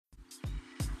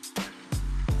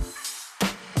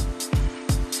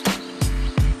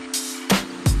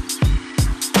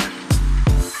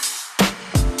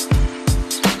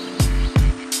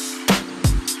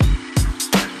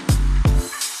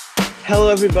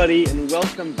Hello, everybody, and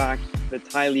welcome back to the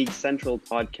Thai League Central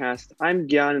podcast. I'm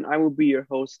Gyan, and I will be your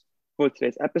host for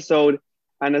today's episode.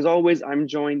 And as always, I'm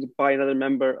joined by another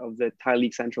member of the Thai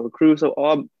League Central crew. So,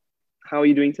 Ob, how are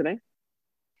you doing today?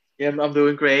 Yeah, I'm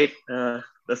doing great. The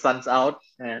sun's out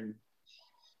and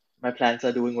my plants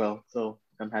are doing well, so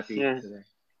I'm happy Yeah. today.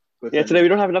 Good Yeah, Sunday. today we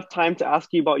don't have enough time to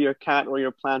ask you about your cat or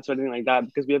your plants or anything like that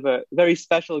because we have a very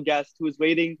special guest who is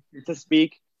waiting to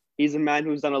speak. He's a man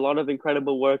who's done a lot of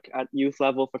incredible work at youth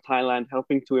level for Thailand,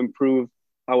 helping to improve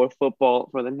our football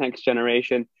for the next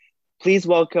generation. Please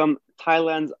welcome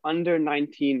Thailand's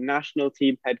under-19 national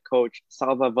team head coach,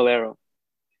 Salva Valero.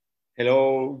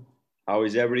 Hello, how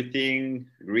is everything?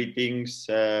 Greetings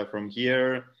from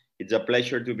here. It's a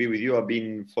pleasure to be with you. I've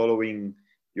been following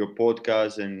your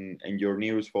podcast and your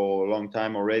news for a long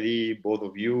time already, both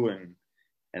of you, and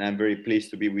I'm very pleased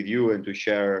to be with you and to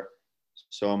share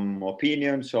some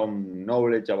opinions, some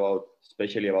knowledge about,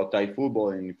 especially about Thai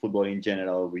football and football in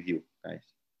general with you guys.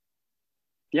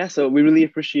 Yeah, so we really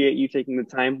appreciate you taking the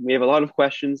time. We have a lot of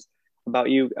questions about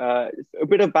you. A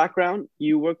bit of background,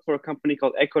 you work for a company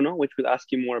called Ekkono, which we'll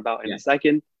ask you more about in a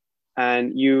second.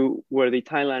 And you were the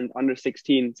Thailand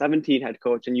under-16, 17 head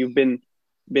coach, and you've been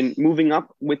moving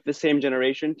up with the same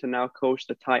generation to now coach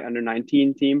the Thai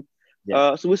under-19 team.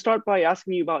 So we'll start by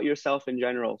asking you about yourself in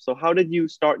general. So how did you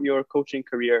start your coaching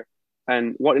career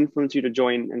and what influenced you to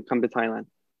join and come to Thailand?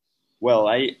 Well,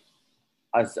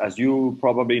 as you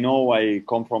probably know, I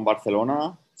come from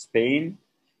Barcelona, Spain.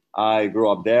 I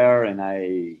grew up there and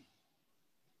I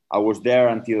was there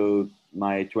until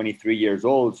my 23 years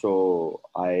old. So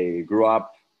I grew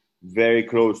up very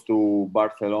close to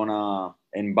Barcelona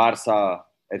and Barça,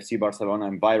 FC Barcelona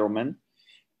environment.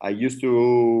 I used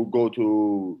to go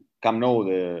to Camp Nou,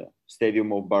 the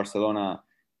stadium of Barcelona,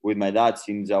 with my dad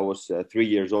since I was 3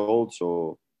 years old.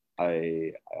 So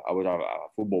I was a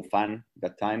football fan at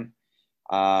that time.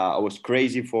 I was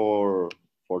crazy for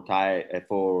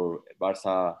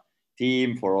Barca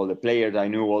team, for all the players. I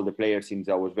knew all the players since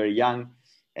I was very young.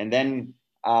 And then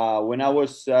when I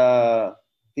was, I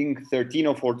think 13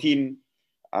 or 14,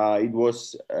 it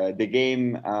was the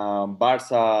game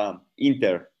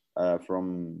Barca-Inter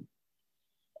from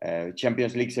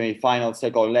Champions League semi-final,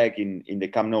 second leg in the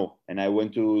Camp Nou. And I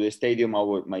went to the stadium.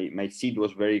 My seat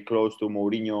was very close to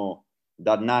Mourinho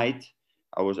that night.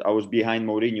 I was behind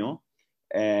Mourinho.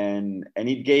 And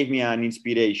it gave me an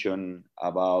inspiration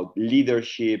about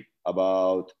leadership,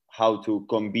 about how to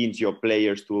convince your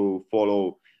players to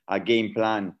follow a game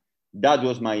plan. That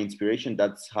was my inspiration.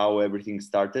 That's how everything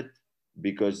started.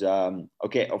 Because,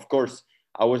 of course,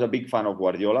 I was a big fan of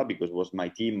Guardiola because it was my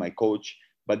team, my coach.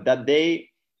 But that day,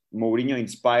 Mourinho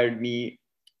inspired me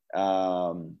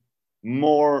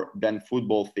more than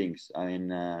football things. I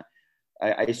mean,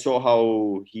 I saw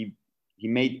how he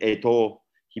made Eto'o.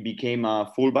 He became a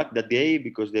fullback that day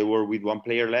because they were with one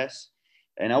player less.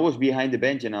 And I was behind the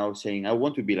bench and I was saying, I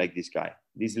want to be like this guy.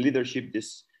 This leadership,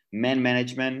 this man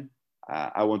management,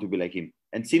 I want to be like him.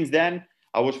 And since then,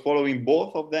 I was following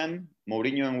both of them,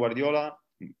 Mourinho and Guardiola.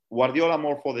 Guardiola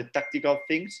more for the tactical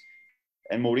things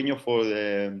and Mourinho for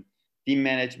the team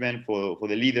management, for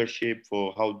the leadership,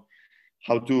 for how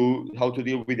to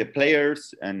deal with the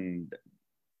players. And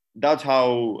that's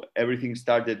how everything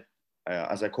started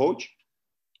as a coach.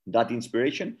 That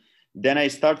inspiration. Then I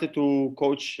started to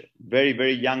coach very,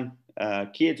 very young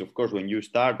kids. Of course, when you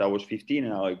start, I was 15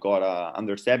 and I got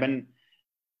under 7.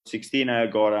 16, I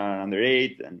got under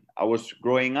 8, and I was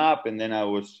growing up. And then I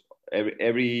was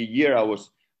every year I was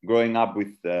growing up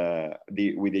with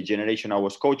the generation I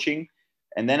was coaching.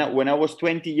 And then when I was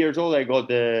 20 years old, I got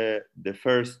the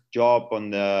first job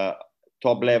on the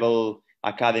top level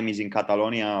academies in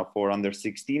Catalonia for under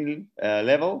 16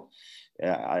 level.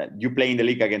 You play in the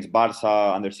league against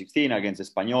Barça under 16, against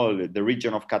Espanyol, the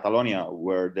region of Catalonia,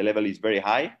 where the level is very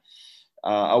high.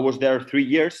 I was there 3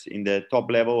 years in the top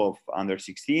level of under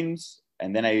 16s.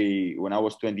 And then when I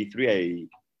was 23,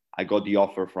 I got the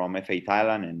offer from FA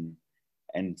Thailand.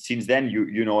 And since then,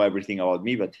 you know everything about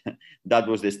me, but that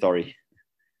was the story.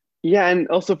 Yeah, and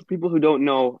also for people who don't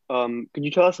know, could you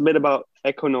tell us a bit about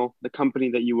Ekkono, the company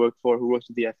that you work for, who works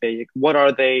with the FA? What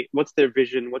are they? What's their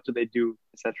vision? What do they do,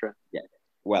 etc.? Yeah,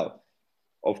 well,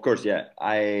 of course, yeah.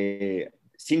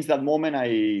 Since that moment,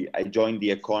 I joined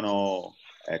the Ekkono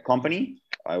company.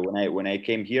 When I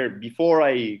came here, before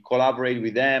I collaborated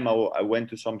with them, I went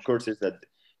to some courses that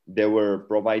they were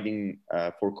providing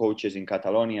for coaches in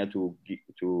Catalonia to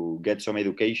get some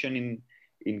education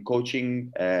in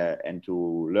coaching and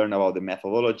to learn about the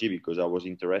methodology because I was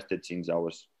interested since I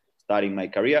was starting my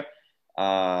career.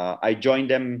 I joined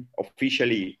them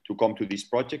officially to come to this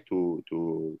project to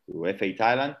FA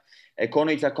Thailand.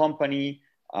 Ekkono is a company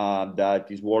that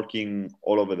is working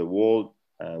all over the world.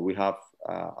 We have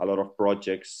a lot of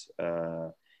projects.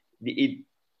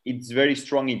 It's very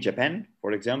strong in Japan,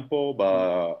 for example,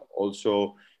 but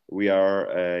also we are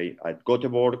at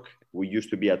Göteborg. We used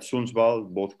to be at Sundsvall.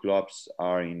 Both clubs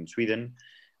are in Sweden.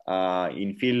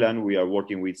 In Finland, we are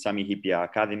working with Sami Hipia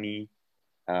Academy.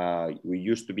 We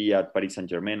used to be at Paris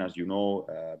Saint-Germain, as you know,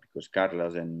 because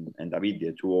Carlos and David,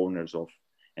 the two owners of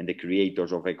and the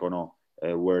creators of Ekkono,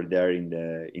 were there in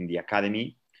the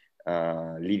academy,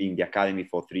 leading the academy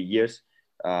for 3 years.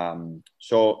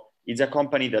 So it's a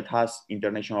company that has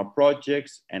international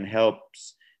projects and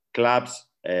helps clubs,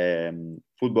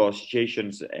 football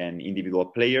associations, and individual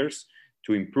players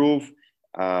to improve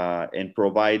and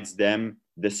provides them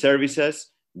the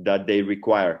services that they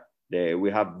require.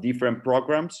 We have different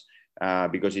programs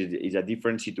because it's a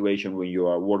different situation when you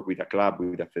work with a club,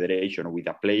 with a federation, or with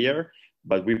a player.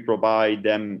 But we provide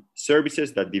them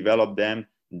services that develop them,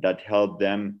 that help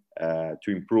them to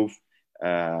improve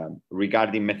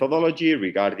regarding methodology,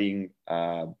 regarding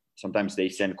sometimes they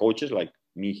send coaches like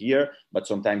me here, but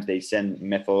sometimes they send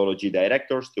methodology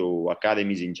directors to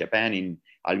academies in Japan, in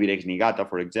Albirex Niigata,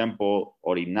 for example,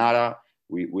 or in Nara.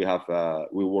 We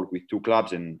work with 2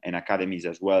 clubs and academies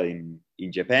as well in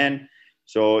Japan.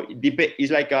 So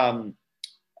it's like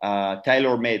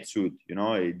tailor-made suit, you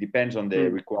know. It depends on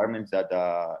the requirements that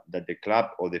the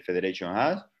club or the federation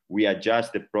has. We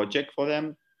adjust the project for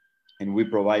them, and we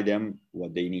provide them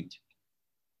what they need.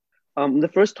 The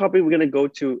first topic we're going to go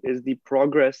to is the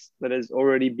progress that has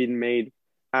already been made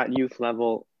at youth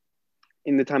level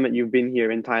in the time that you've been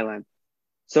here in Thailand.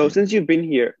 So since you've been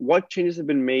here, what changes have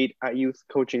been made at youth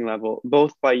coaching level,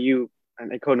 both by you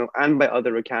and Ekkono and by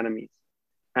other academies?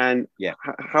 And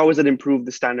how has it improved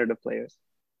the standard of players?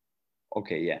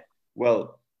 Okay, yeah.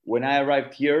 Well, when I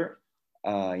arrived here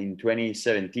in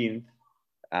 2017,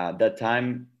 that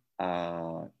time,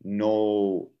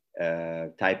 no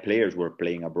Thai players were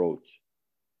playing abroad.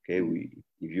 Okay,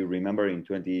 if you remember, in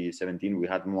 2017, we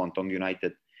had Muangthong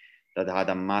United that had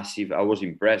a massive. I was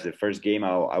impressed. The first game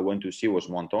I went to see was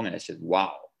Muangthong, and I said,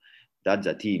 "Wow, that's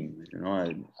a team." You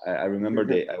know, I remember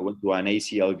I went to an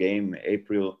ACL game,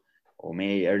 April or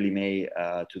May, early May,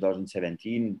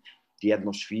 2017. The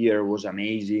atmosphere was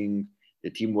amazing. The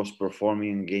team was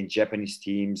performing against Japanese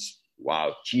teams.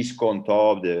 Wow, Chisco on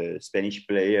top, the Spanish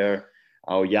player,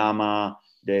 Aoyama.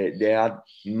 They had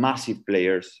massive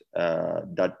players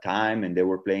that time, and they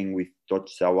were playing with Toch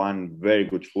Sawan, very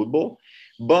good football.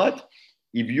 But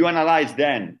if you analyze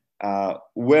then,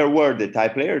 where were the Thai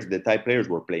players? The Thai players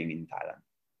were playing in Thailand.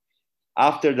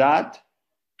 After that,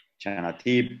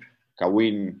 Chanatip,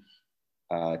 Kawin,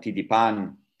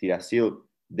 Titipan, Tirasil,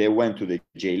 they went to the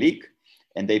J League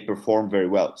and they performed very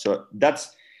well. So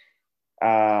that's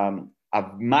a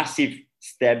massive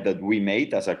step that we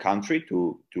made as a country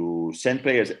to send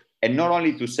players, and not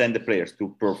only to send the players,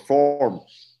 to perform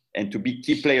and to be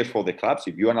key players for the clubs.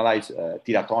 If you analyze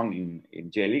Tiraton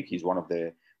in J League,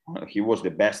 he was the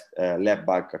best left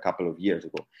back a couple of years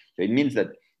ago. So it means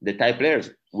that the Thai players,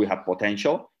 we have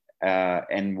potential,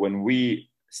 and when we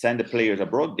send the players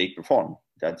abroad, they perform.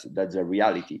 That's a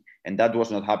reality, and that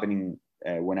was not happening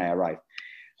when I arrived.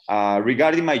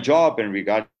 Regarding my job and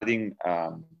regarding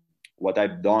what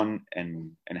I've done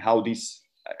and how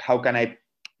can I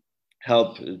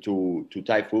help to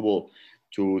Thai football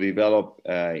to develop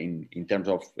in terms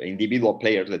of individual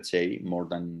players, let's say, more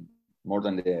than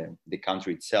the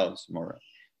country itself, more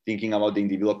thinking about the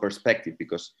individual perspective.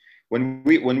 Because when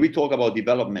we talk about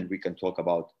development, we can talk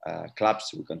about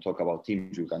clubs, we can talk about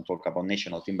teams, we can talk about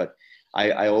national team, but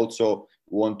I also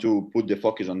want to put the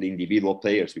focus on the individual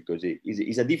players, because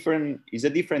it's a different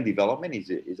development,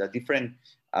 it's a different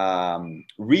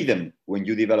rhythm when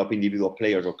you develop individual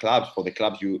players or clubs. For the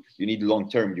clubs, you need long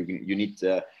term, you need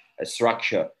a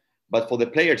structure. But for the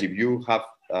players, if you have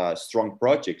strong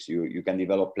projects, you can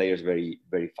develop players very,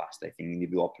 very fast. I think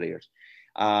individual players.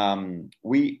 When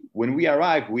we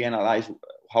arrived, we analyzed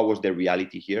how was the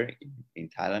reality here in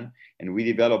Thailand, and we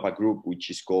developed a group which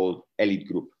is called Elite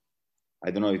Group. I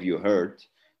don't know if you heard,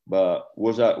 but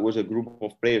was a group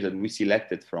of players that we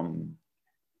selected from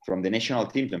the national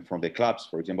teams and from the clubs.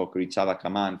 For example, Kuritsava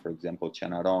Kaman, for example,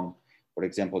 Chanarong, for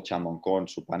example, Chanmonkon,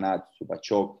 Supanat,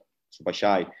 Supachok,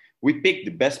 Supashai. We picked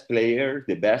the best players,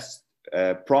 the best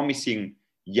promising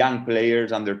young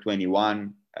players under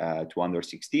 21 to under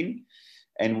 16.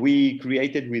 And we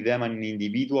created with them an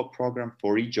individual program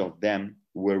for each of them,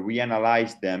 where we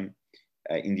analyzed them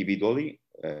individually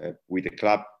with the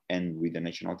club and with the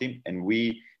national team. And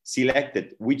we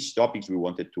selected which topics we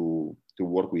wanted to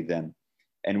work with them.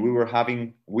 And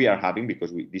we are having,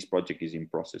 because this project is in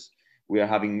process, we are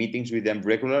having meetings with them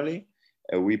regularly.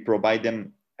 We provide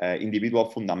them individual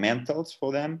fundamentals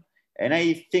for them. And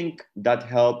I think that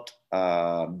helped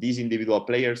these individual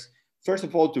players, first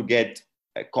of all, to get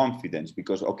confidence,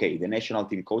 because, okay, the national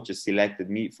team coaches selected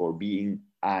me for being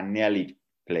an elite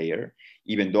player,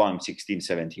 even though I'm 16,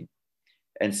 17.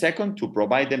 And second, to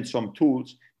provide them some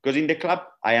tools, because in the club,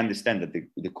 I understand that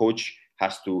the coach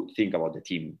has to think about the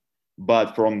team.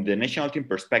 But from the national team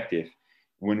perspective,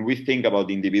 when we think about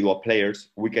the individual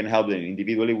players, we can help them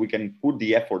individually. We can put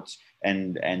the efforts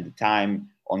and the time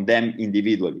on them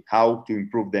individually, how to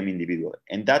improve them individually.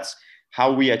 And that's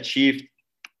how we achieved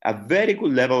a very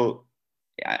good level,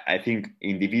 I think,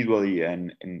 individually,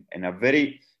 and a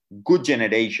very good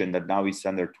generation that now is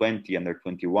under 20, under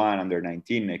 21, under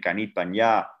 19, Kanit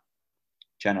Panya,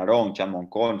 Chanarong,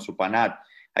 Chamonkon, Supanat.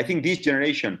 I think this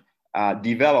generation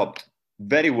developed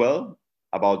very well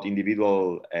about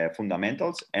individual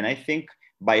fundamentals. And I think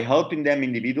by helping them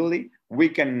individually, we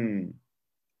can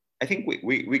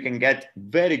get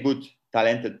very good,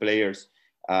 talented players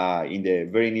in the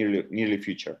very nearly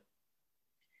future.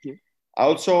 Yeah.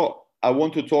 Also, I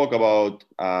want to talk about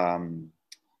how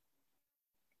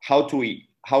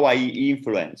I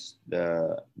influence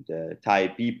the Thai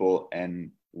people.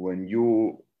 And when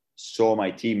you saw my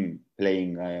team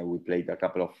playing, we played a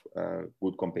couple of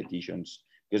good competitions.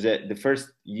 Because the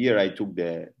first year I took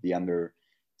the under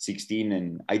 16,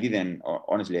 and I didn't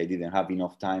have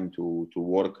enough time to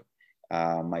work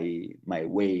my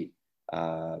way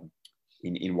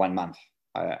in 1 month.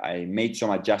 I made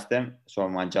some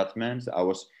adjustments. I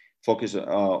was focused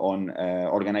on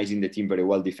organizing the team very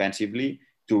well defensively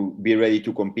to be ready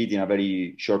to compete in a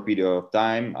very short period of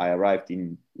time. I arrived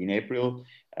in April.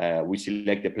 We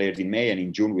selected players in May, and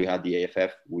in June we had the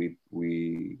AFF. We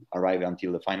arrived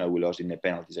until the final. We lost in the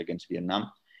penalties against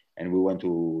Vietnam, and we went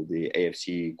to the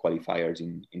AFC qualifiers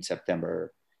in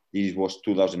September. This was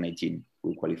 2018.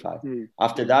 We qualified.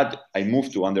 After that, I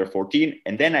moved to under 14,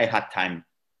 and then I had time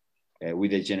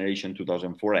with the generation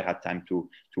 2004. I had time to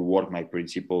work my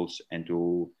principles and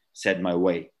to set my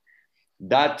way.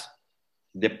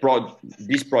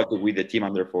 This project with the team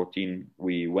under 14,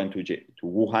 we went to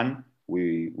Wuhan.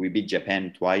 We beat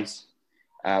Japan twice,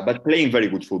 but playing very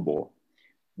good football.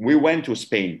 We went to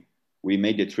Spain. We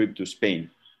made the trip to Spain.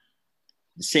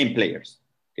 The same players,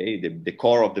 okay? The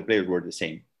core of the players were the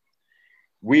same.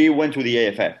 We went to the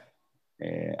AFF.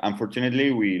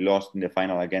 Unfortunately, we lost in the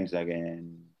final against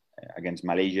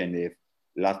Malaysia in the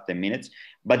last 10 minutes.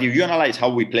 But if you analyze how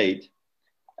we played,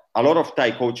 a lot of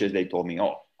Thai coaches, they told me,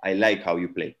 "Oh, I like how you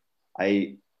play.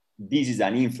 This is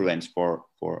an influence for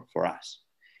us."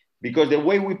 Because the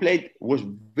way we played was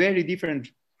very different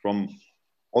from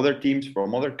other teams,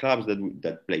 from other clubs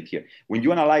that played here. When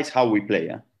you analyze how we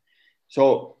play,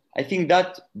 so I think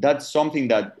that's something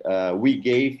that we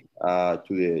gave to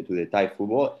the Thai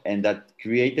football, and that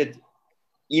created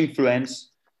influence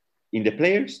in the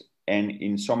players and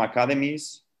in some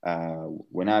academies.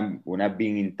 When I've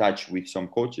been in touch with some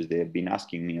coaches, they have been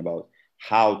asking me about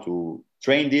how to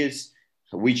train this,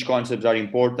 which concepts are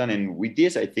important. And with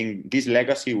this, I think this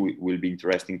legacy will be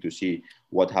interesting to see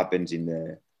what happens in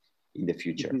the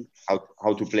future,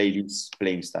 how to play this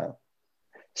playing style.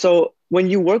 So when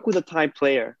you work with a Thai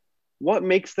player, what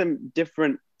makes them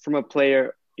different from a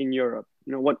player in Europe?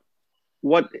 You know,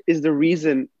 what is the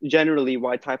reason generally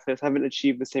why Thai players haven't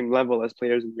achieved the same level as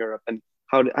players in Europe, and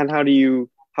how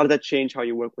does that change how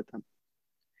you work with them?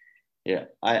 Yeah,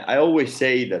 I always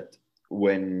say that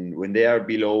when they are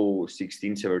below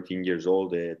 16, 17 years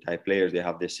old, the Thai players, they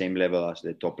have the same level as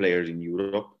the top players in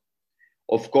Europe.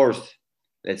 Of course,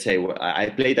 let's say I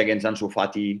played against Ansu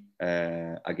Fati,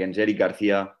 against Eric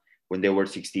Garcia when they were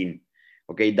 16.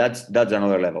 Okay, that's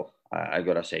another level, I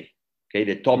gotta say. Okay,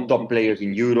 the top players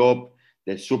in Europe,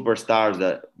 the superstars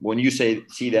that when you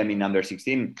see them in under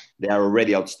 16, they are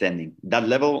already outstanding. That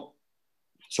level,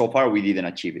 so far, we didn't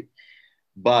achieve it.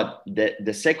 But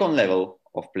the second level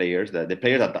of players, the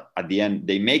players that at the end,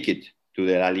 they make it to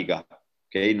the La Liga.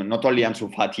 Okay, not only Ansu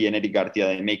Fati and Eric Garcia,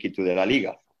 they make it to the La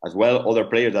Liga. As well, other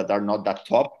players that are not that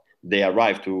top, they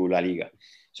arrive to La Liga.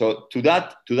 So to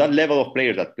that level of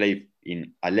players that play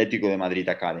in Atlético de Madrid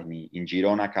Academy, in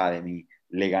Girona Academy,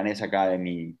 Leganés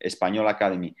Academy, Espanyol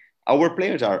Academy, our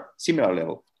players are similar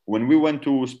level. When we went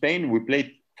to Spain, we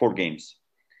played 4 games.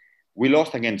 We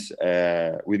lost against,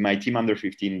 with my team under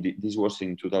 15, this was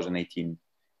in 2019,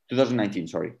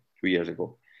 sorry, 3 years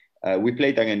ago. We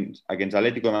played against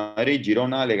Atlético de Madrid,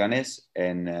 Girona, Leganés,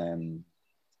 and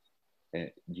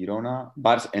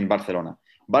Barcelona.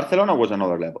 Barcelona was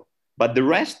another level. But the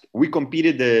rest, we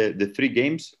competed the 3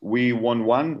 games. We won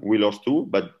 1, we lost 2,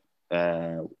 but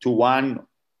 2-1,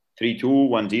 3-2,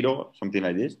 1-0, something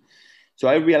like this. So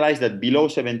I realized that below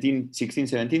 17, 16,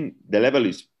 17, the level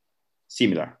is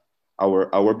similar.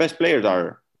 Our best players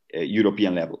are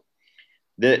European level.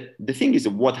 The thing is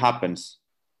what happens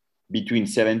between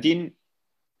 17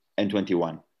 and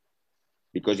 21,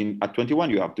 because at 21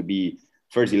 you have to be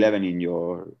first 11 in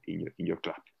your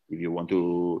club if you want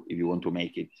to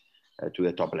make it to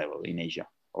the top level in Asia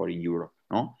or in Europe.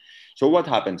 No, so what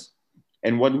happens,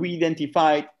 and what we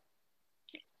identified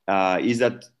is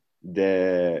that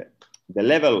the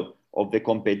level of the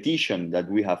competition that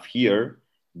we have here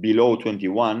below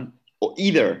 21, or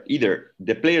either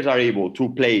the players are able to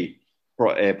play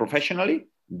professionally,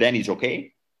 then it's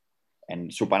okay.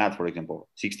 And Supanat, for example,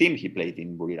 16, he played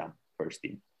in Buriram first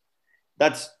team.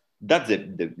 That's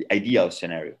the ideal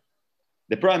scenario.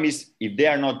 The problem is if they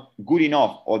are not good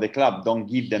enough or the club don't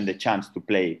give them the chance to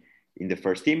play in the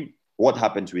first team, what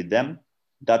happens with them?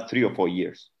 That 3 or 4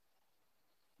 years.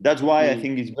 That's why I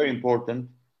think it's very important.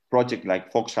 Project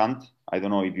like Fox Hunt, I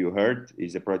don't know if you heard,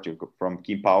 is a project from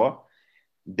Kim Power.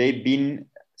 They've been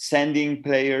sending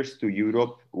players to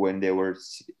Europe when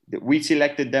we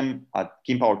selected them at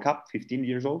Kim Power Cup, 15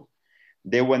 years old.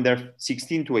 They went there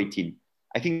 16 to 18.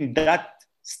 I think that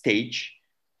stage,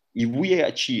 if we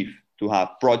achieve to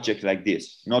have projects like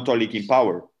this, not only Kim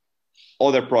Power,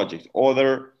 other projects,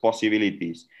 other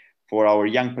possibilities for our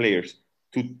young players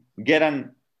to get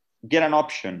an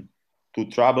option to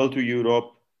travel to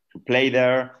Europe, to play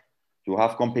there, to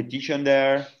have competition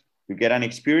there, to get an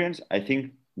experience, I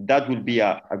think that will be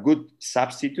a good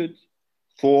substitute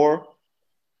for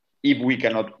if we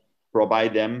cannot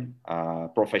provide them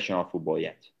professional football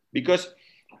yet. Because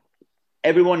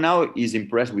everyone now is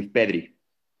impressed with Pedri,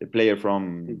 the player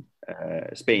from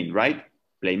Spain, right?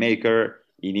 Playmaker,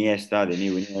 Iniesta, the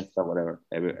new Iniesta, whatever,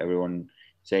 everyone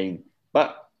saying.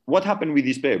 But what happened with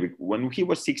this player? When he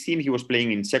was 16, he was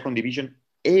playing in second division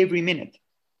every minute.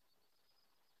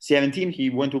 17,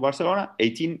 he went to Barcelona.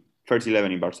 18, first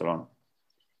 11 in Barcelona.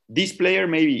 This player,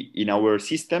 maybe in our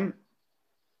system,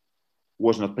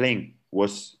 was not playing,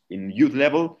 was in youth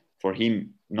level, for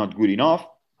him, not good enough.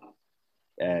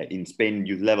 In Spain,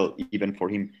 youth level, even for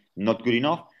him, not good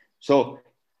enough. So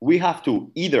we have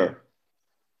to either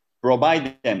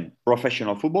provide them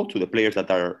professional football to the players that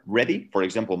are ready. For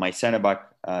example, my center back,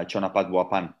 Chonapat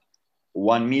Wapan,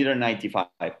 1.95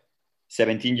 m,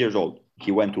 17 years old.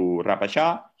 He went to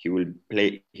Rapasha. He will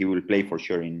play for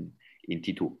sure in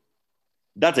T2.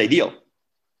 That's ideal.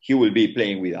 He will be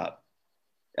playing with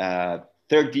a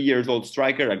 30 years old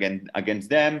striker against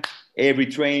them, every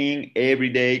training, every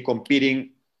day,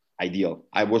 competing. Ideal.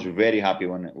 I was very happy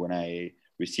when I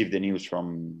received the news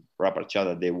from Rapasha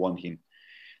that they want him.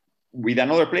 With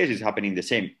another place, it's happening the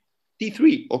same.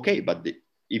 T3, okay, but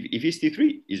if it's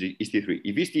T3, it's T3.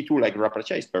 If it's T2 like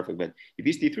Rapasha, it's perfect. But if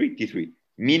it's T3, T3.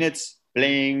 Minutes,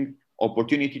 playing,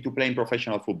 opportunity to play in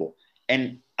professional football.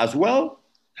 And as well,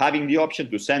 having the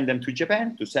option to send them to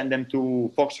Japan, to send them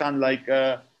to Foxhunt like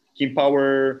Kim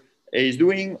Power is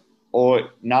doing, or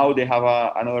now they have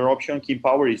another option. Kim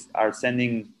Power are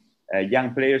sending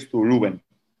young players to Leuven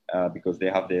because they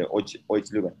have the Oits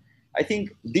Leuven. I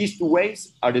think these 2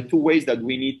 ways are the 2 ways that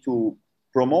we need to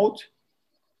promote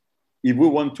if we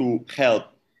want to help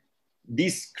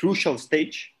this crucial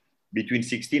stage between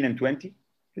 16 and 20,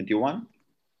 21,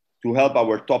 to help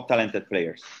our top talented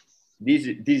players. This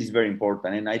is very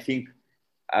important. And I think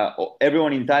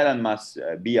everyone in Thailand must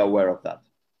be aware of that.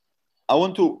 I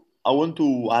want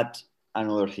to add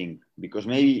another thing, because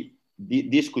maybe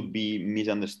this could be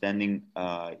misunderstanding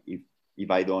if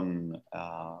I don't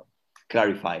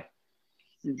clarify.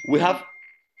 We have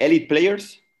elite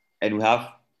players and we have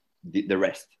the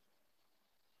rest.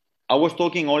 I was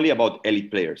talking only about elite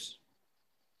players.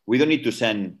 We don't need to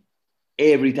send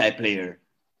every type player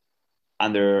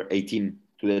under 18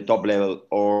 to the top level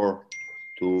or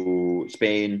to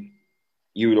Spain,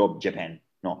 Europe, Japan.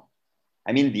 No.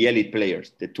 I mean the elite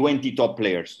players, the 20 top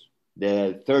players,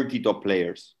 the 30 top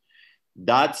players.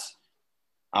 That's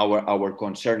our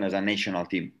concern as a national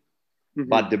team. Mm-hmm.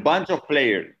 But the bunch of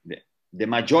players, the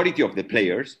majority of the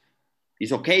players,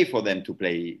 is okay for them to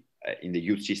play in the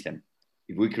youth system.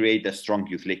 If we create a strong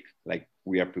youth league like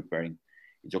we are preparing,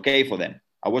 it's okay for them.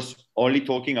 I was only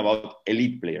talking about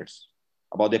elite players,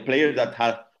 about the players that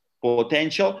have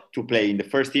potential to play in the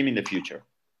first team in the future.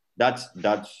 That's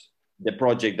the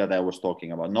project that I was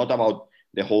talking about, not about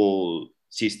the whole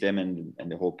system and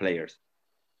the whole players.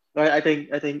 I think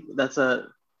that's a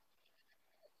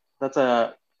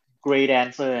great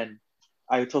answer, and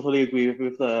I totally agree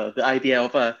with the idea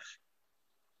of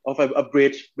a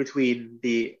bridge between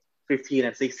the 15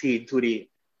 and 16 to the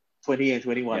 20 and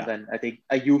 21. Yeah. And I think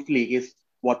a youth league is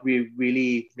what we're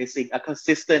really missing, a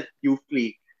consistent youth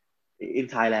league in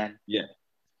Thailand. Yeah.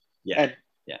 Yeah. And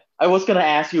yeah. I was gonna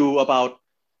ask you about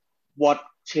what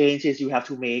changes you have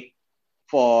to make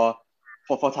for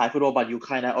Thai football, but you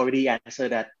kind of already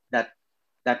answered that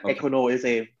Okay. Ekkono is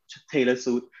a tailor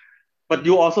suit. But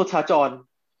you also touch on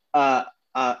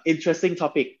interesting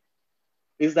topic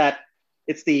is that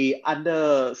it's the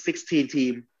under 16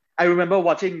 team. I remember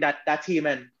watching that team,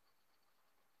 and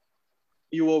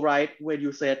you were right when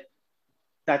you said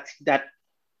that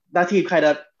team kind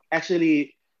of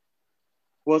actually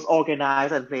was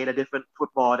organized and played a different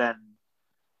football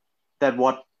than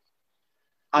what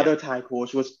other Thai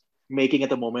coach was making at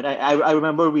the moment. I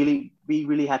remember really being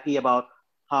really happy about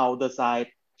how the side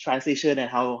transition and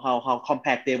how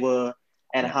compact they were,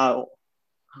 and how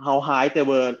high they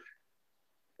were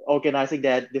organizing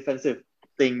their defensive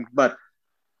thing. But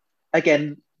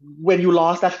again, when you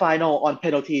lost that final on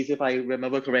penalties, if I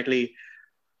remember correctly,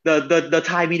 the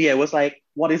Thai media was like,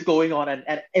 what is going on?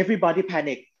 And everybody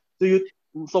panicked.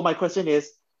 So my question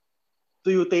is,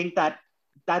 do you think that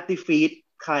defeat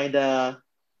kind of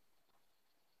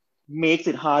makes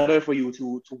it harder for you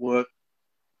to work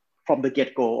from the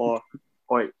get-go,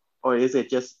 or is it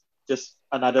just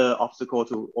another obstacle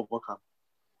to overcome?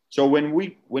 So when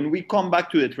we come back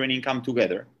to the training camp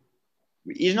together,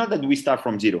 it's not that we start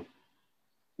from zero.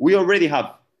 We already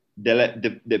have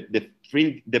the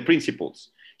principles.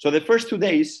 So the first 2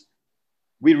 days,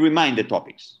 we remind the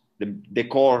topics, the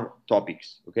core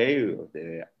topics, okay?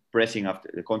 The pressing after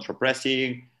the contra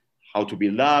pressing, how to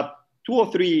build up, 2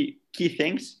 or 3 key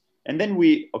things. And then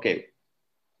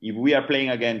if we are playing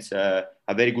against a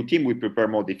very good team, we prepare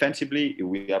more defensively. If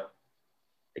we are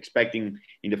expecting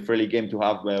in the friendly game to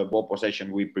have ball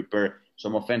possession, we prepare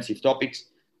some offensive topics.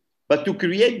 But to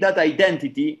create that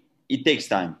identity, it takes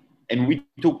time. And we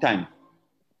took time.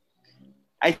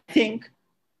 I think,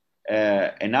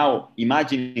 and now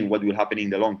imagining what will happen in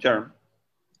the long term,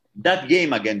 that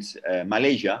game against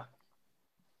Malaysia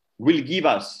will give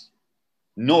us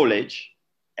knowledge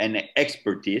and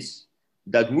expertise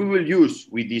that we will use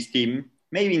with this team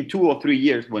maybe in 2 or 3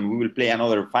 years when we will play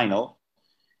another final,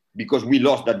 because we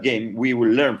lost that game. We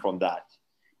will learn from that.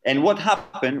 And what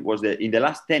happened was that in the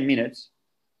last 10 minutes,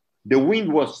 the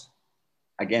wind was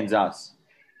against us.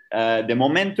 The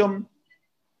momentum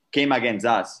came against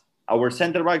us. Our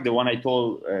center back, the one I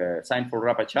told signed for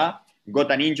Rapacha,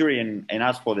 got an injury and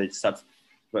asked for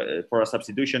a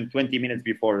substitution 20 minutes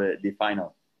before the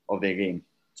final of the game.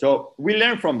 So we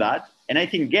learned from that. And I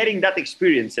think getting that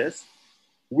experiences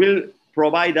will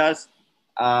provide us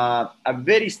a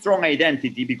very strong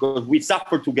identity, because we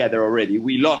suffered together already.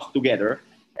 We lost together,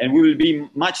 and we will be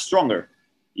much stronger.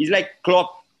 It's like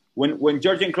Klopp, when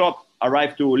Jurgen Klopp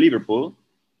arrived to Liverpool,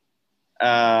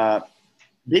 they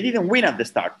didn't win at the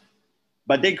start,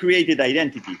 but they created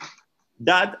identity.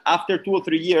 That after 2 or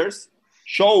 3 years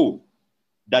show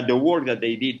that the work that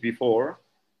they did before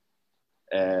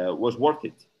was worth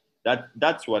it.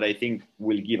 That's what I think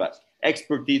will give us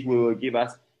expertise. Will give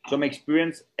us some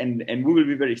experience, and we will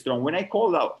be very strong. When I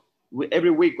call out every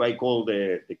week, I call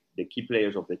the key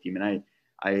players of the team, and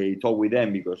I talk with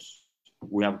them, because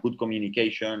we have good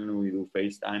communication. We do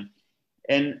FaceTime,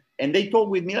 and they talk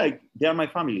with me like they are my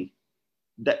family.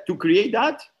 That to create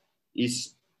that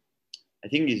is, I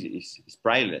think, is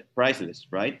priceless,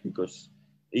 right? Because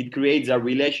it creates a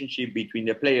relationship between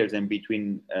the players and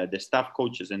between the staff,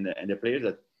 coaches, and the players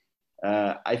that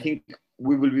I think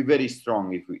we will be very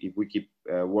strong if we keep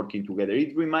working together.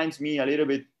 It reminds me a little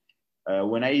bit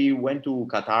when I went to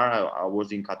Qatar. I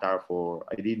was in Qatar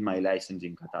I did my license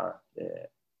in Qatar,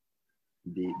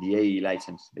 the AE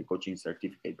license, the coaching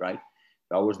certificate, right?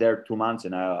 I was there 2 months,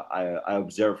 and I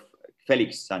observed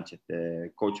Felix Sanchez,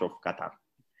 the coach of Qatar.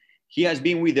 He has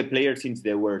been with the players since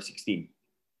they were 16.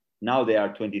 Now they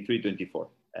are 23, 24.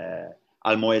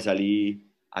 Almoez Ali,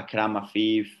 Akram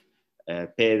Afif,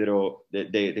 Pedro,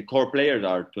 the core players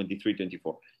are 23,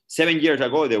 24. 7 years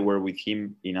ago, they were with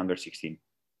him in under 16,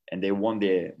 and they went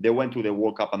to the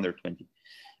World Cup under 20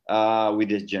 with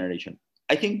this generation.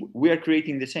 I think we are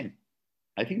creating the same.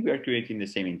 I think we are creating the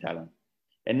same in Thailand.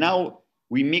 And now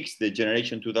we mix the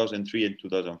generation 2003 and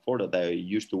 2004 that I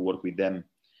used to work with them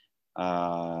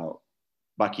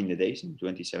back in the days in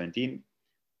 2017.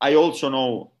 I also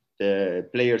know the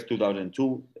players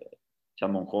 2002,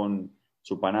 Chamonjon,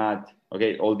 Supanat,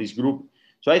 okay, all this group.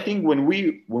 So I think when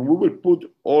we will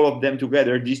put all of them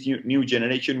together, this new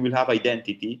generation will have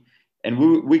identity, And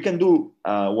we can do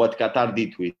what Qatar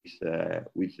did with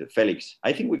Felix.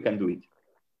 I think we can do it.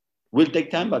 Will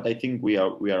take time, but I think we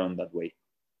are on that way.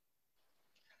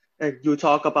 And you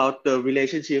talk about the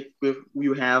relationship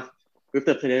you have with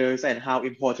the players and how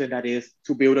important that is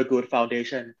to build a good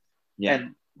foundation. Yeah.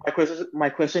 And my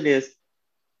question is,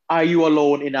 are you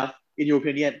alone enough, in your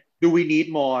opinion? Do we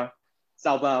need more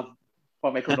Salva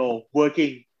from Ekkono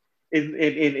working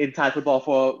in Thai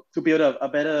football to build a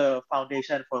better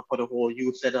foundation for the whole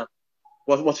youth setup?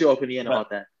 What's your opinion about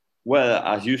that? Well,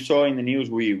 as you saw in the news,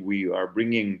 we are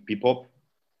bringing people.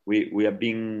 We have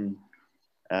been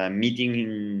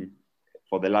meeting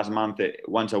for the last month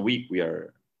once a week. We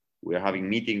are having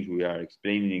meetings. We are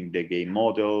explaining the game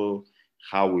model,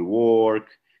 how we work,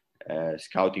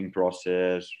 scouting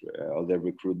process, all the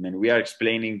recruitment. We are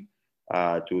explaining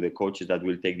to the coaches that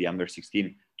will take the under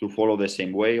 16 to follow the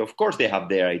same way. Of course, they have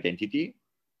their identity.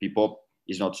 People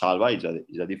is not Salva.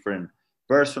 Is a different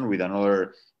person with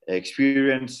another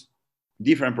experience,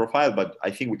 different profile. But I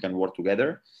think we can work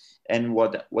together. And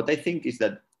what I think is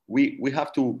that we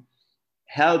have to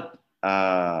help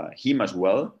him as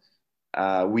well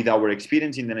with our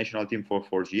experience in the national team for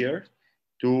 4 years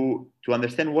to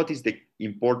understand what is the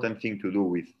important thing to do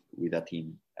with a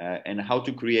team and how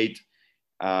to create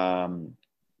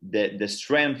the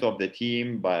strength of the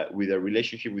team, but with a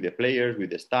relationship with the players, with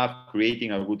the staff,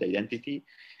 creating a good identity.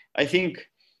 I think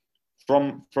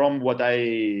from what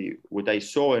I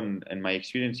saw and my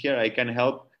experience here, I can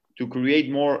help to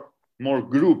create more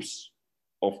groups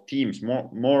of teams,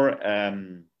 more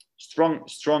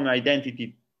strong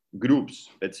identity groups.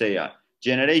 Let's say a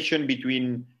generation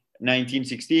between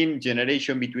 1916,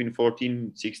 generation between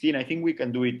 14-16. I think we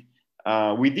can do it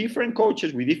with different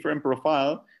coaches, with different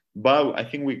profile, but I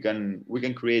think we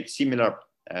can create similar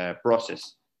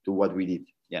process to what we did.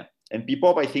 Yeah, and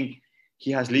Pipop, I think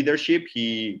he has leadership.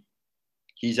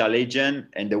 He's a legend,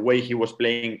 and the way he was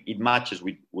playing, it matches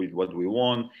with what we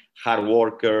want. Hard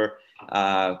worker,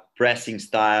 pressing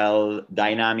style,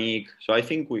 dynamic. So I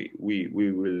think we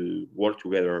will work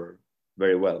together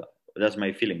very well. That's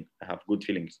my feeling. I have good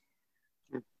feelings.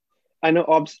 I know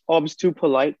Ob's too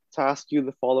polite to ask you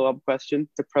the follow-up question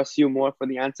to press you more for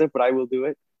the answer, but I will do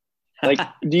it. Like,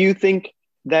 do you think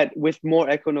that with more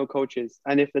Ekkono coaches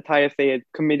and if the Thai FA had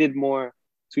committed more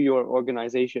to your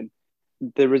organization,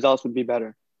 the results would be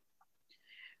better?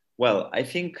 Well, I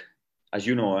think, as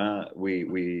you know,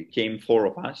 we came 4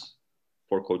 of us,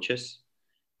 4 coaches.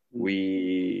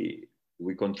 We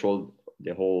controlled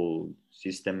the whole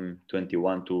system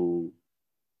 21 to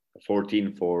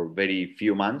 14 for very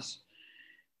few months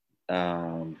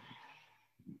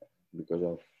because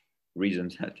of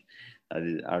reasons that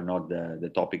are not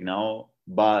the topic now.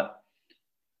 But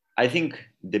I think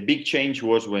the big change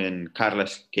was when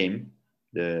Carlos came,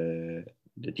 the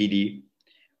TD.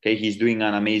 Okay, he's doing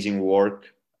an amazing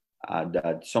work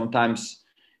that sometimes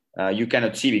you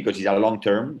cannot see because it's a long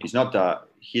term. He's not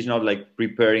like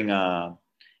preparing a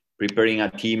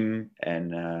team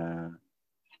and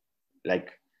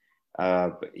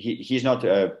he's not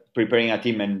preparing a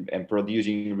team and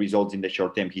producing results in the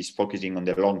short term. He's focusing on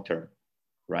the long term,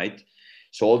 right?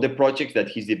 So all the projects that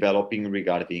he's developing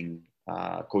regarding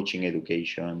coaching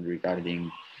education,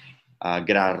 regarding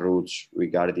grassroots,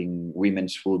 regarding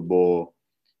women's football,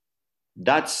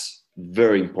 that's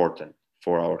very important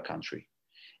for our country.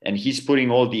 And he's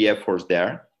putting all the efforts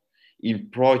there in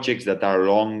projects that are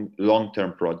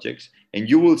long-term projects. And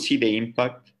you will see the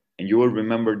impact and you will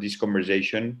remember this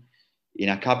conversation in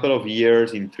a couple of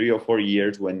years, in 3 or 4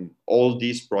 years, when all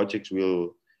these projects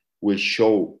will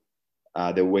show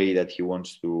the way that he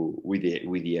wants to, with the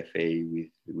FA,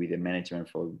 with the management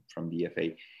from the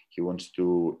FA, he wants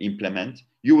to implement.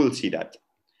 You will see that.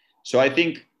 So I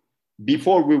think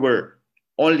before we were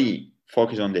only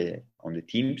focused on the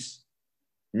teams.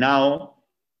 Now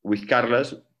with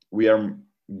Carlos, we are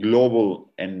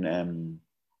global, and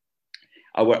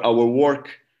our work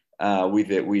with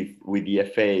the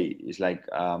FA is like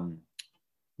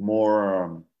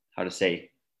more how to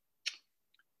say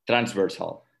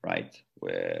transversal, right?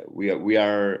 We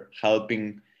are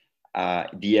helping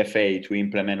the FA to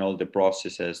implement all the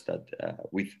processes that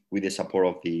with the support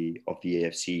of the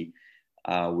AFC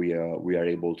we are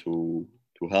able to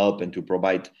help and to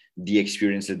provide the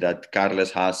experiences that Carles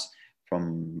has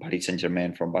from Paris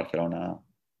Saint-Germain, from Barcelona,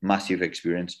 massive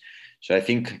experience. So I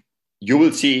think you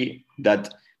will see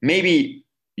that maybe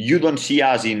you don't see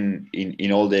us in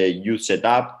all the youth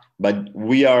setup, but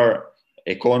we are,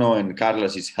 Ekkono and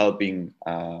Carles is helping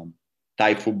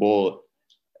Thai football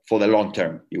for the long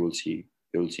term. You will see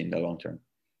in the long term.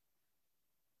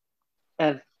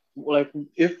 And like,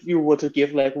 if you were to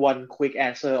give like one quick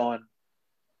answer on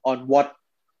on what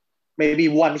maybe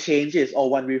one changes or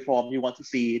one reform you want to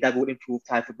see that would improve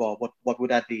Thai football, what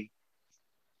would that be?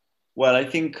 Well, I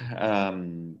think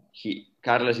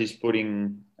Carlos is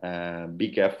putting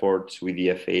big efforts with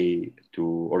the FA to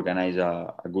organize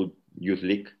a good youth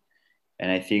league,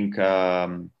 and I think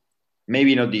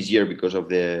maybe not this year because of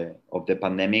the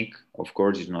pandemic. Of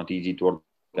course, it's not easy to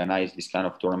organize this kind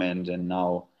of tournaments, and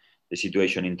now the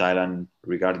situation in Thailand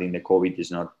regarding the COVID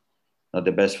is not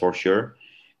the best for sure.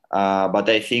 But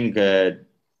I think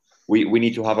we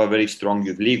need to have a very strong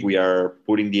youth league. We are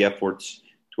putting the efforts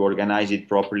to organize it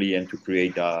properly and to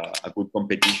create a good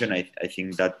competition. I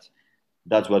think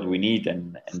that's what we need,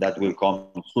 and that will come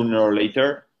sooner or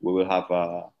later. We will have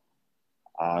a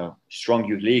strong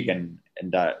youth league, and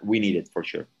that we need it for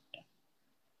sure.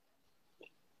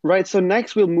 Right. So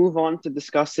next we'll move on to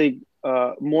discussing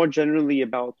more generally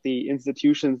about the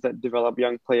institutions that develop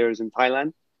young players in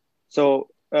Thailand. So,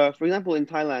 for example, in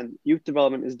Thailand, youth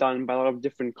development is done by a lot of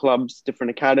different clubs, different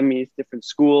academies, different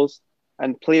schools,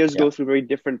 and players go through very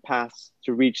different paths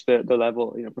to reach the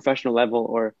level, professional level,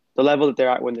 or the level that they're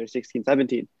at when they're 16,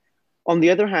 17. On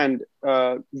the other hand,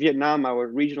 Vietnam, our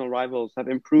regional rivals, have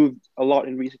improved a lot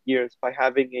in recent years by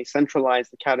having a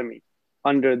centralized academy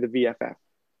under the VFF.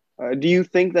 Do you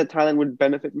think that Thailand would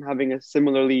benefit from having a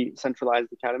similarly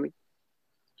centralized academy?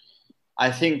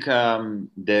 I think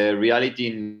the reality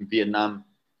in Vietnam,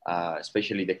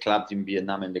 especially the clubs in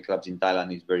Vietnam and the clubs in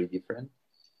Thailand, is very different.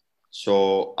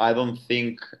 So I don't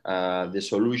think the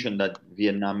solution that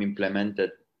Vietnam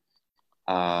implemented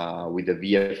with the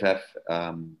VFF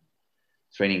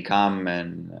training camp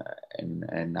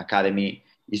and academy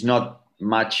is not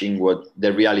matching what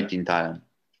the reality in Thailand.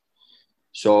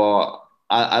 So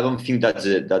I don't think that's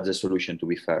the solution, to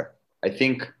be fair. I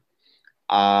think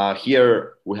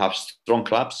here we have strong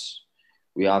clubs,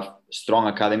 we have strong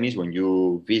academies. When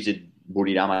you visit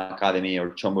Buriram Academy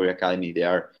or Chonburi Academy, they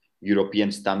are European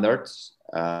standards.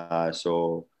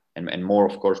 And more,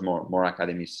 of course, more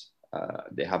academies,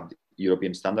 they have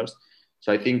European standards.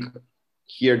 So I think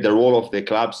here the role of the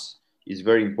clubs is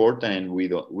very important, and we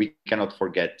cannot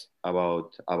forget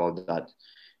about that.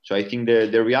 So I think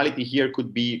the reality here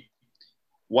could be,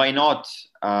 why not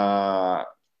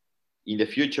in the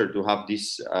future to have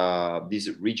these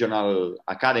regional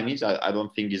academies? I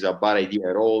don't think it's a bad idea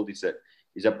at all. It's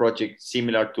a project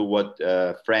similar to what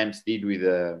France did with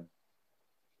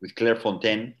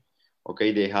Clairefontaine.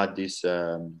 Okay, they had these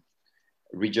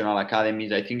regional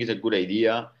academies. I think it's a good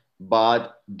idea,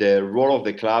 but the role of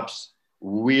the clubs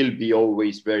will be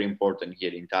always very important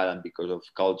here in Thailand because of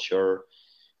culture,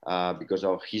 because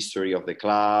of history of the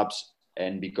clubs,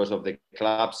 and because of the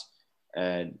clubs.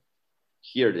 And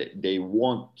here they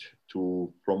want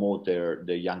to promote their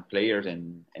young players,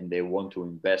 and they want to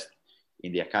invest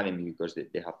in the academy because they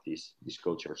have this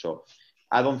culture. So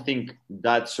I don't think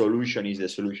that solution is the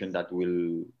solution that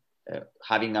will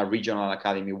having a regional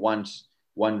academy.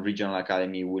 One regional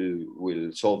academy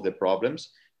will solve the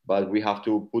problems, but we have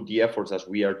to put the efforts, as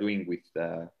we are doing with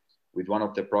one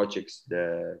of the projects,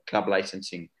 the club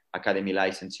licensing, academy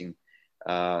licensing,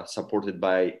 supported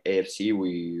by AFC.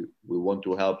 We want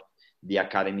to help the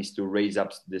academies to raise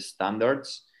up the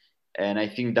standards, and I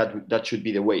think that should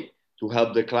be the way to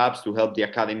help the clubs, to help the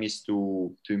academies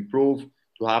to improve,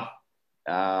 to have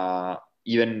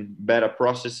even better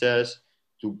processes,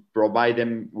 to provide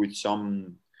them with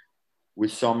some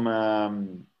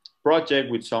project,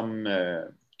 with some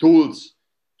tools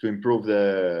to improve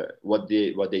what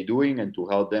they're doing, and to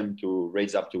help them to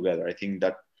raise up together. I think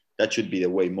that should be the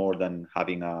way, more than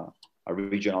having a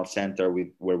regional center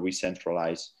where we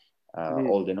centralize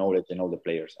all the knowledge and all the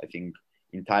players. I think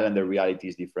in Thailand the reality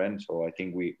is different, so I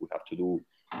think we have to do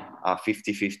a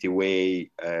 50-50 way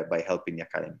by helping the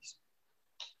academies.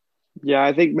 Yeah,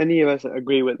 I think many of us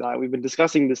agree with that. We've been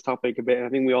discussing this topic a bit, and I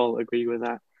think we all agree with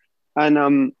that.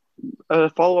 And a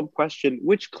follow-up question: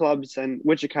 which clubs and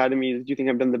which academies do you think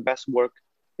have done the best work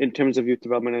in terms of youth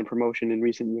development and promotion in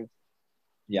recent years?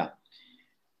 Yeah,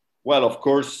 well, of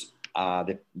course,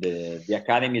 the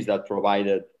academies that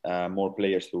provided more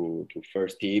players to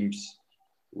first teams,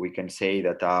 we can say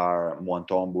that are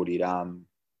Muangthong, Buriram,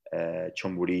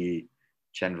 Chonburi,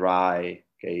 Chiang Rai.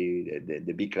 Okay,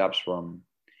 the big clubs from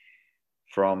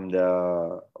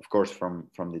the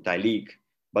Thai league,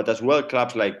 but as well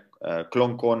clubs like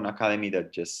Klong Kon Academy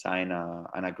that just signed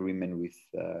an agreement with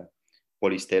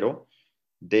Polistero.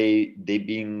 They've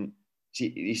been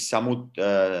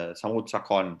Samut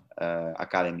Sakon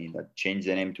Academy that changed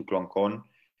the name to Klong Kon.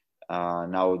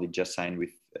 Now they just signed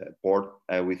with Polistero.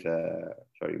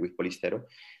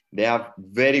 They have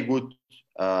very good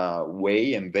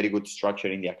way and very good structure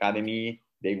in the academy.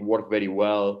 they work very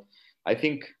well. I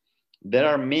think there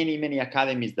are many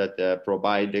academies that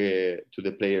provide to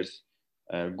the players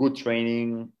good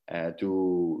training and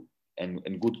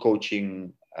good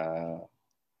coaching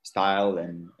style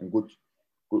and good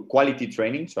quality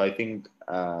training. So I think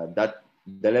that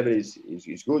the level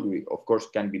is good. We of course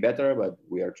can be better, but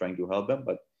we are trying to help them.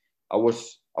 But I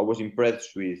was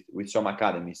impressed with some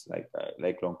academies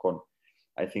like Loncon.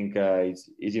 I think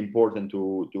it's important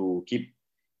to keep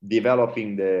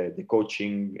developing the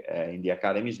coaching in the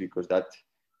academies, because that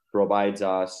provides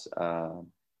us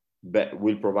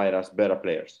will provide us better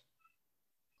players.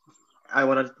 I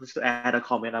wanted to add a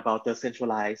comment about the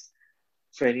centralized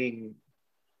training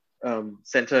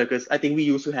center, because I think we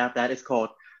used to have that. It's called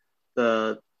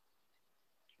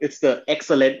it's the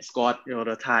excellent squad,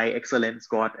 the Thai excellent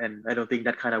squad, and I don't think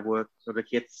that kind of worked. So the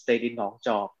kids stayed in Nong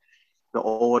Jaw, the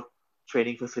old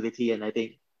training facility, and I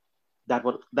think that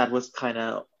was kind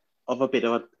of a bit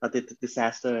of a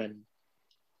disaster, and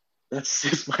that's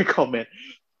just my comment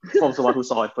from someone who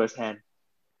saw it firsthand.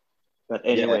 But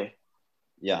anyway,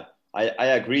 yeah, I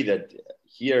agree that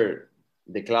here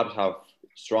the clubs have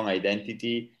strong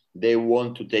identity. They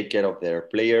want to take care of their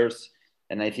players,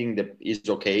 and I think that it's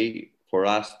okay for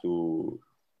us to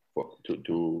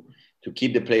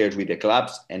keep the players with the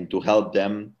clubs and to help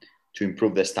them to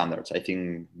improve the standards. I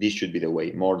think this should be the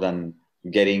way, more than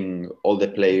getting all the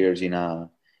players in a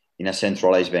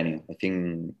centralized venue. I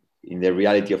think in the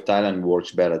reality of Thailand, it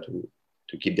works better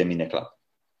to keep them in a club.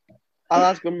 I'll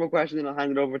ask one more question and I'll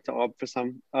hand it over to Ob for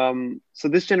some. So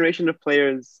this generation of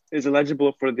players is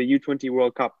eligible for the U20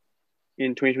 World Cup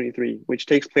in 2023, which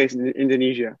takes place in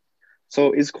Indonesia.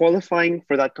 So is qualifying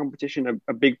for that competition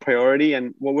a big priority,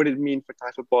 and what would it mean for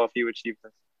Thai football if you achieve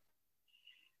this?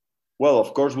 Well,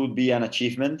 of course, would be an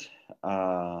achievement,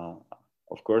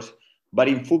 of course. But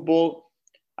in football,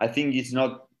 I think it's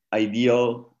not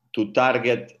ideal to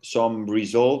target some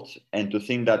result and to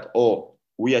think that, oh,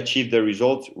 we achieve the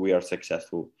results, we are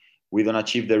successful. We don't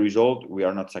achieve the result, we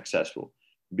are not successful.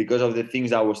 Because of the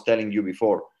things I was telling you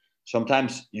before.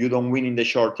 Sometimes you don't win in the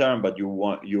short term, but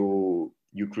you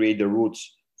create the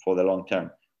roots for the long term.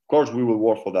 Of course, we will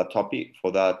work for that topic,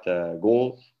 for that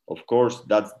goal. Of course,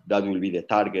 that will be the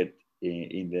target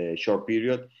in the short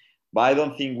period. But I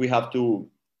don't think we have to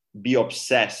be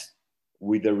obsessed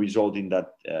with the result in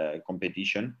that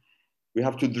competition. We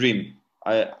have to dream.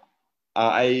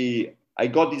 I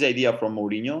got this idea from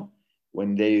Mourinho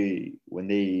when they won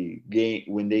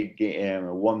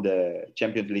the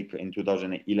Champions League in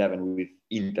 2011 with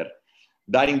Inter.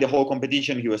 During the whole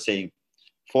competition, he was saying,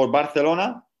 for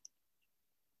Barcelona,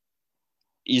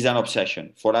 is an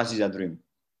obsession. For us, is a dream.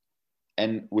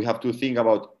 And we have to think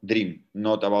about dream,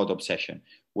 not about obsession.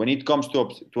 When it comes to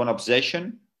an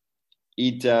obsession,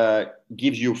 it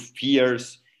gives you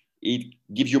fears. It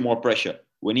gives you more pressure.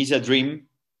 When it's a dream,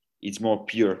 it's more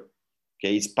pure.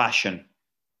 Okay, it's passion,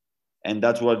 and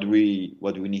that's what we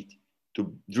need,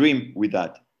 to dream with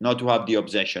that, not to have the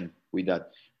obsession with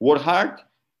that. Work hard,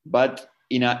 but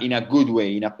in a good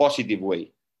way, in a positive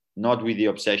way, not with the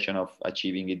obsession of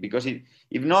achieving it. Because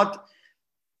if not,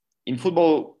 in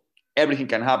football, everything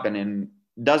can happen, and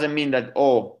doesn't mean that,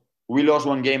 oh, we lost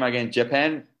one game against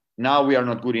Japan, now we are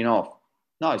not good enough.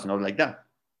 No, it's not like that.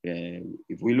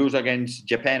 If we lose against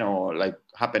Japan, or like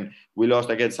happened, we lost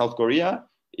against South Korea,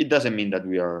 it doesn't mean that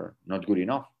we are not good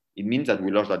enough. It means that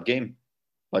we lost that game,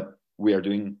 but we are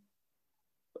doing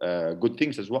good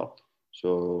things as well.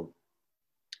 So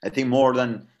I think more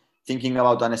than thinking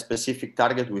about a specific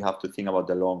target, we have to think about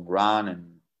the long run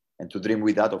and to dream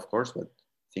with that, of course, but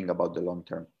think about the long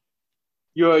term.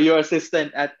 Your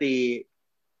assistant at the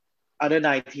under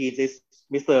 19s is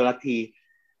Mr. Lathi.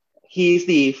 He's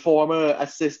the former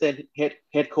assistant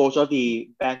head coach of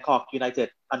the Bangkok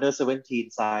United under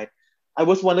 17 side. I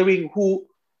was wondering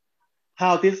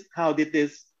how did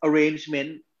this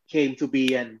arrangement came to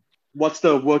be, and what's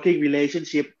the working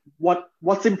relationship?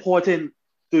 What's important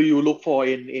do you look for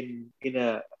in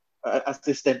a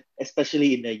assistant,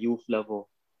 especially in the youth level?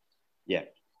 Yeah.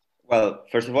 Well,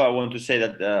 first of all, I want to say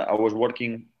that I was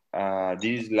working.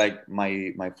 This is like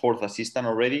my fourth assistant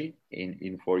already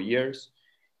in 4 years.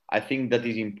 I think that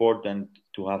is important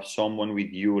to have someone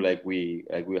with you, like we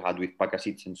had with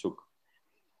Pakasit Sensuk,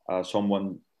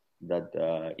 someone that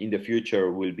in the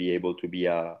future will be able to be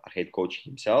a head coach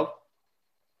himself.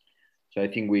 So I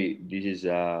think this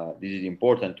is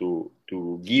important to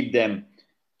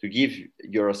give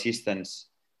your assistants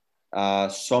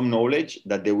some knowledge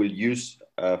that they will use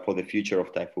for the future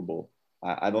of Thai football.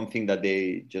 I don't think that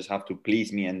they just have to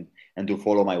please me and to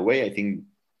follow my way. I think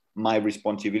my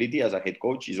responsibility as a head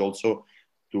coach is also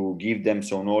to give them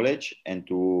some knowledge and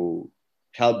to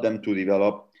help them to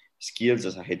develop skills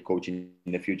as a head coach in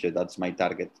the future. That's my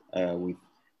target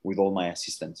with all my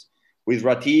assistants. With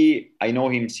Rati, I know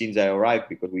him since I arrived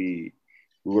because we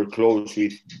were close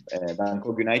with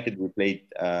Bangkok United. We played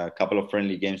a couple of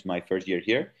friendly games my first year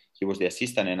here. He was the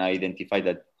assistant, and I identified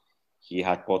that he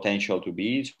had potential to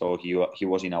be, so he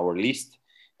was in our list.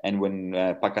 And when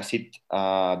Pakasit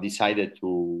decided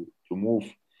to move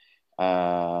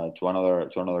to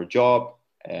another job,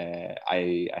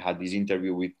 I had this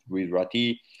interview with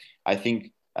Rati. I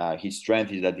think his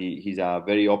strength is that he's a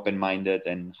very open-minded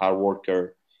and hard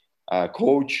worker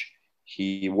coach.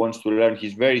 He wants to learn.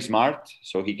 He's very smart,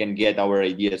 so he can get our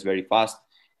ideas very fast.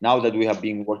 Now that we have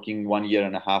been working 1.5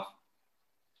 years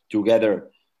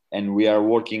together, and we are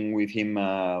working with him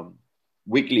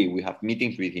weekly, we have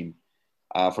meetings with him.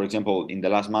 For example, in the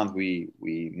last month, we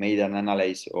made an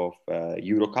analysis of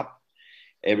Euro Cup.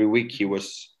 Every week, he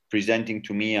was presenting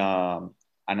to me an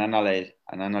analysis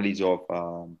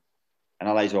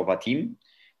of a team,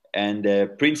 and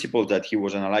the principles that he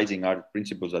was analyzing are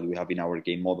principles that we have in our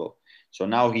game model. So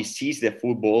now he sees the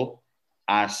football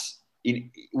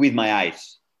with my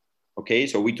eyes. Okay,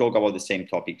 so we talk about the same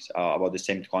topics, about the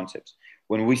same concepts.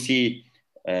 When we see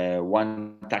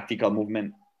one tactical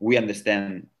movement, we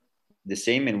understand the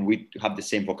same and we have the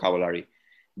same vocabulary.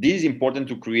 This is important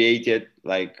to create it.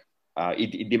 Like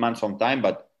it demands some time,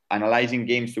 but analyzing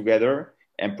games together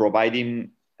and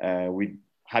providing with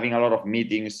having a lot of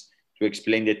meetings to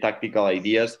explain the tactical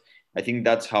ideas. I think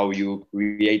that's how you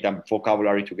create a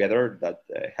vocabulary together that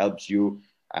helps you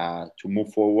to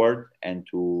move forward and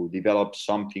to develop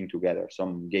something together,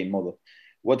 some game model.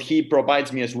 What he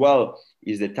provides me as well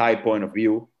is the Thai point of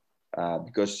view,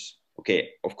 because, okay,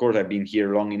 of course, I've been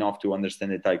here long enough to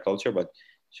understand the Thai culture, but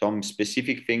some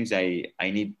specific things I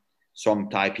need some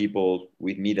Thai people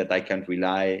with me that I can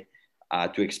rely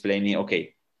to explain me,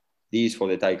 okay, this for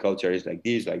the Thai culture is like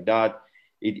this, like that.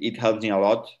 It helps me a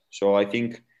lot. So I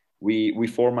think we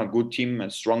form a good team,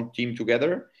 a strong team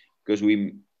together, because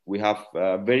we have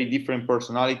very different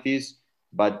personalities,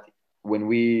 but when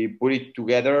we put it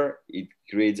together, it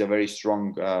creates a very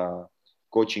strong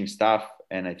coaching staff,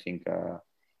 and I think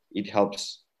it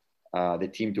helps the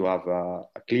team to have a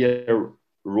clear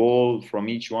role from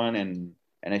each one, and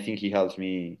I think he helps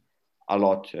me a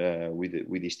lot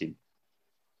with this team.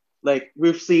 Like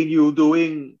we've seen you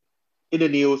doing in the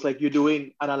news, like you're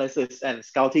doing analysis and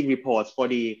scouting reports for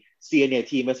the senior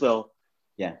team as well.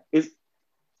 Yeah. Is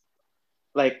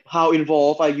like how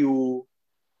involved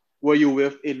were you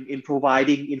with in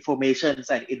providing information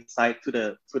and insight to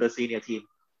the senior team?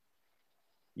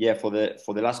 Yeah, for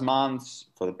the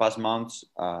past months,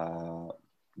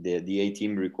 the A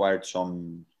team required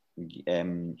some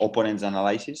opponents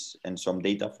analysis and some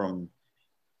data from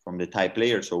the Thai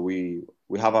players. So we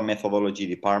have a methodology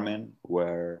department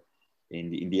where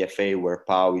in the FA where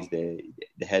Pau is the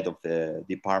head of the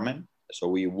department. So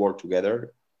we work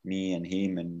together, me and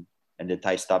him and the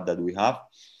Thai staff that we have,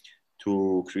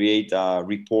 to create a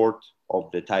report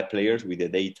of the Thai players with the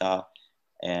data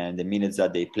and the minutes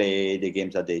that they play, the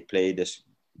games that they play.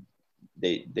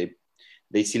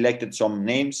 They selected some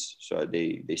names, so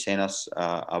they sent us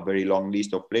a very long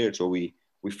list of players. So we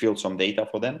filled some data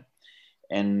for them.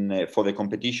 And for the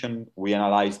competition, we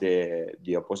analyzed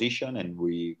the opposition and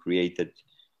we created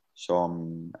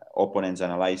some opponents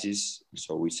analysis.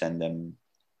 So we send them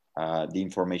the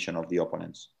information of the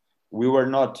opponents. We were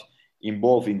not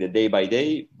involved in the day by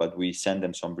day, but we send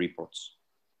them some reports.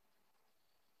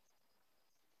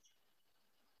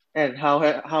 And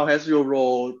how has your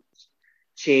role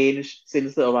changed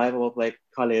since the arrival of like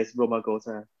Carles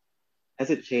Romagosa? Has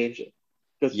it changed?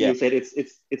 Because you said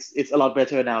it's a lot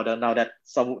better now that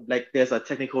some like there's a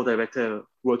technical director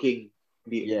working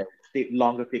the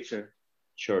longer picture.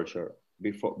 Sure.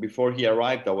 Before he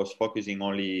arrived, I was focusing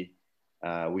only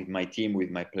with my team, with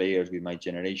my players, with my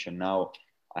generation. Now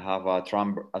I have a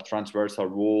transversal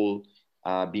role,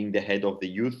 being the head of the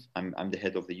youth. I'm the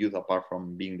head of the youth, apart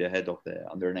from being the head of the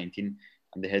under 19.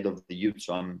 I'm the head of the youth,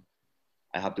 so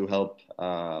I have to help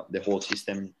the whole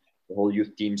system, the whole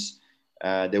youth teams,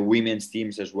 the women's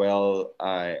teams as well.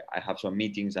 I have some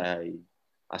meetings. I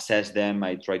assess them.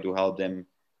 I try to help them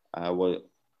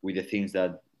with the things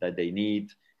that they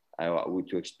need,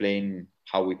 to explain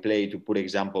how we play, to put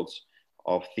examples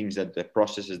of things the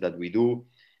processes that we do.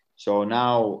 So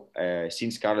now,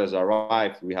 since Carlos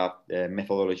arrived, we have the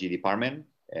methodology department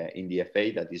in the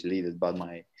FA that is led by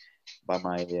my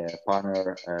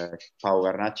partner Pau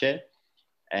Garnache,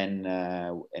 and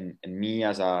me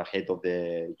as a head of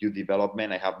the youth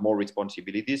development. I have more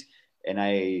responsibilities, and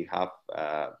I have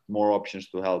more options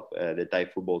to help the Thai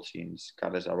football since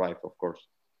Carlos arrived, of course.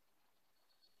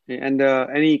 And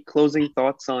any closing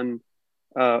thoughts on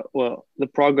the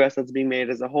progress that's being made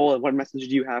as a whole, and what message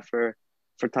do you have for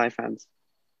Thai fans?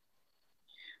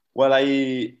 Well,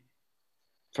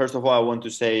 first of all, I want to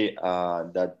say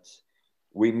that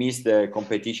we missed the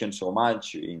competition so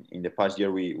much. In the past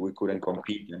year, we couldn't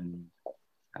compete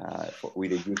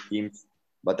with the youth teams.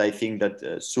 But I think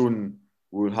that soon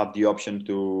we'll have the option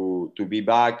to be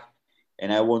back.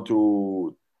 And I want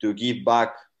to give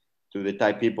back to the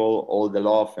Thai people all the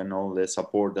love and all the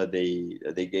support that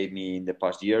they gave me in the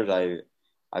past years.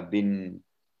 I've been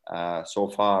so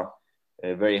far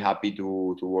very happy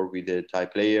to work with the Thai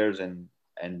players and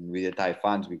with the Thai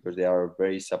fans, because they are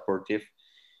very supportive,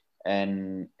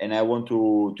 and I want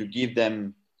to give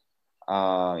them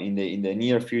in the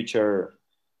near future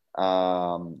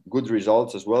good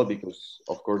results as well, because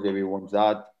of course everyone wants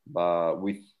that. But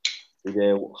with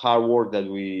the hard work that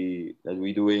we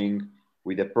doing,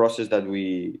 with the process that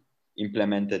we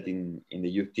implemented in the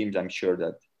youth teams, I'm sure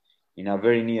that in a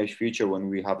very near future, when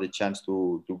we have the chance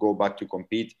to go back to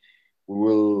compete,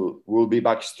 we'll be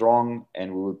back strong,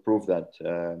 and we will prove that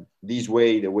the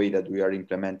way that we are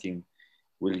implementing,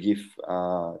 will give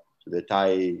to the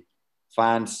Thai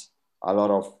fans a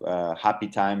lot of happy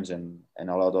times and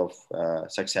a lot of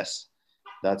success.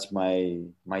 That's my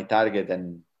target,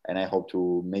 and I hope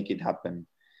to make it happen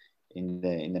in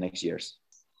the next years.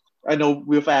 I know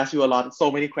we've asked you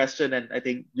so many questions, and I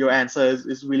think your answer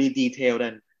is really detailed,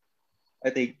 and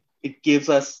I think it gives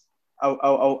us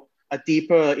a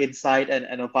deeper insight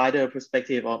and a wider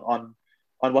perspective on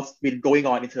what's been going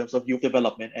on in terms of youth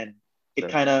development, and it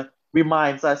kind of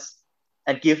reminds us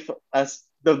and give us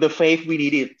the faith we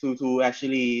needed to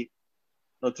actually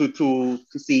to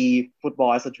see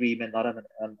football as a dream and not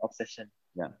an obsession.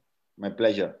 Yeah, my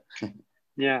pleasure.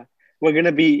 Yeah, we're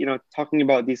gonna be talking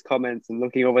about these comments and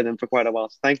looking over them for quite a while.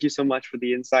 So thank you so much for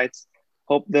the insights.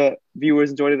 Hope the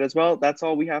viewers enjoyed it as well. That's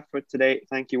all we have for today.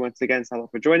 Thank you once again, Salva,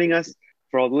 for joining us.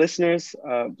 For all the listeners,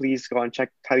 please go and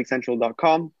check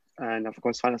thaileaguecentral.com, and of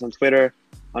course find us on Twitter,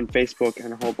 on Facebook,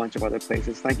 and a whole bunch of other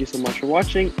places. Thank you so much for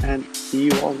watching, and see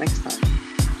you all next time.